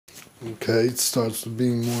Okay, it starts to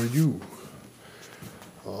being more you.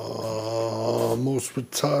 Most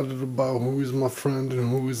retarded about who is my friend and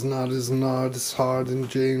who is not is not. It's hard, and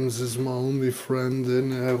James is my only friend in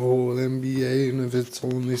that whole NBA. And if it's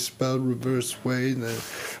only spelled reverse way, then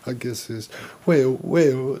I guess it's well,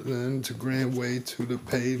 then to grant way to the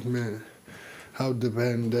pavement. How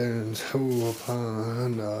dependent, who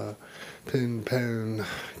upon pin, pen,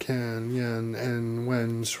 can, yen, and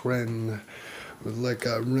when's, ren. Like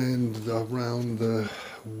I ran around the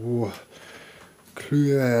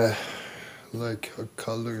clear, like a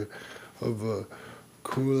color of a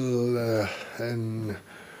cool and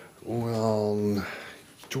well,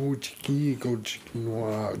 jugend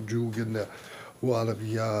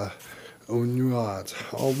walavia onuat.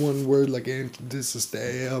 All one word like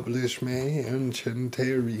anti-disestablishment and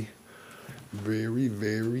Terry. Very,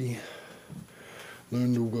 very.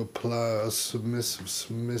 Learn to apply a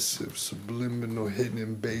submissive, subliminal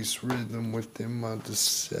hidden bass rhythm within my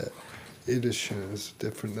set. Editions,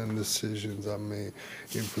 different than decisions I made.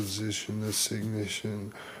 Imposition,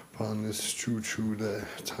 assignation upon this true that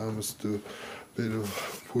time is the bit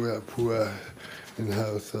of poor in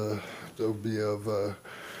health. There'll be of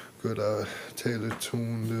good tailored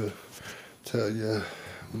tune to tell you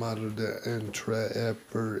model the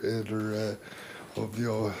iter of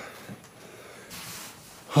your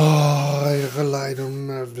I relied on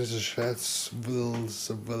nervous chats, wills,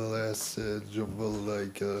 a message of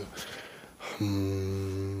like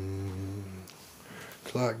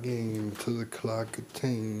clock game to the clock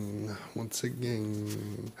attain once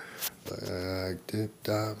again. Like dip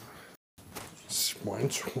dop,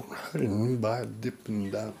 once riding by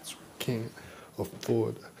dipping dots, can't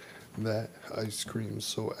afford that ice cream,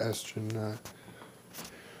 so astronaut.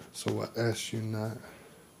 So I ask you not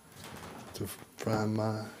to fry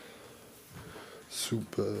my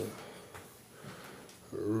super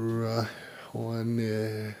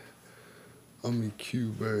on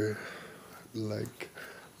Cuba like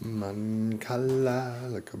man color,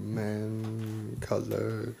 like a man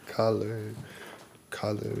color, colored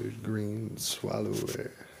green, swallow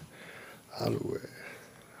it, hollow it,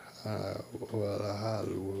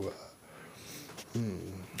 hollow it.